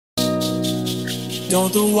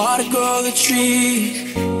Don't the water grow the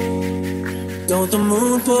tree? Don't the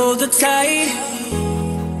moon pull the tide?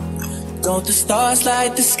 Don't the stars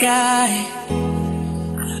light the sky?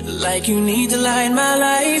 Like you need to light my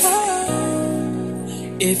life.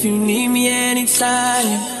 If you need me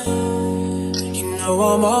anytime, you know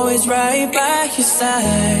I'm always right by your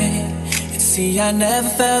side. And see, I never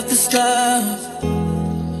felt this love.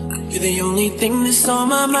 You're the only thing that's on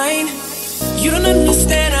my mind. You don't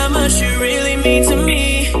understand how much you really mean to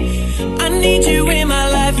me. I need you in my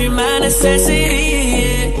life, you're my necessity,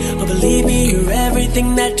 yeah. Oh, believe me, you're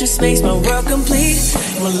everything that just makes my world complete.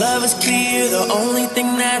 And my love is clear, the only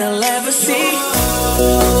thing that I'll ever see.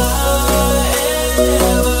 All I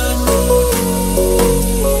ever need.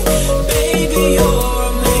 Baby, you're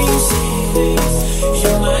amazing.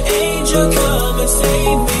 You're my angel, come and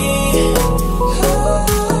save me.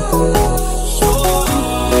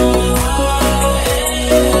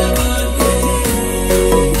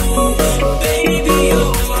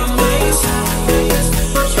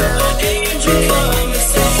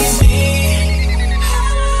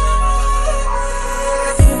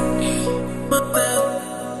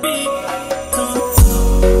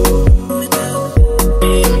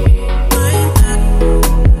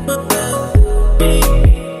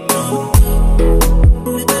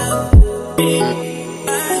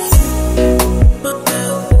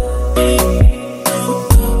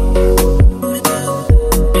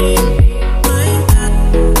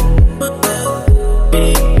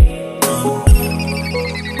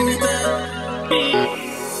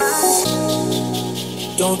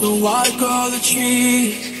 Don't the water grow the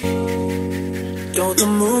tree? Don't the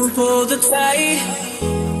moon pull the tide?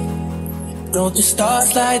 Don't the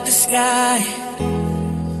stars light the sky?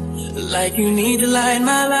 Like you need to light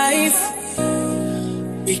my life.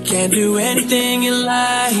 We can do anything you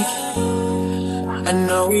like. I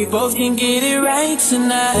know we both can get it right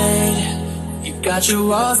tonight. You got your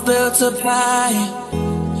walls built up high.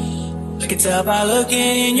 I can tell by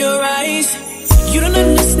looking in your eyes. You don't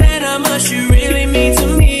understand how much you really mean to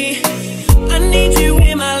me. I need you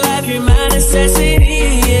in my life, you're my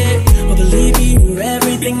necessity, yeah. Oh, believe me, you're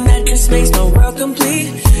everything that just makes my world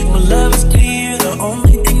complete. My love is clear, the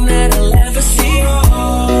only thing that I'll ever see.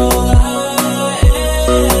 All I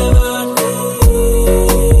ever need.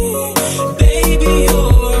 Baby,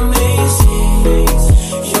 you're amazing.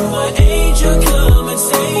 You're my angel, come and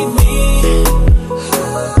save me.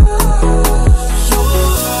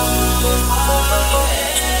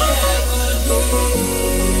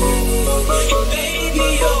 Baby,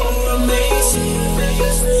 you're amazing.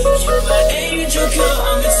 You're my angel, come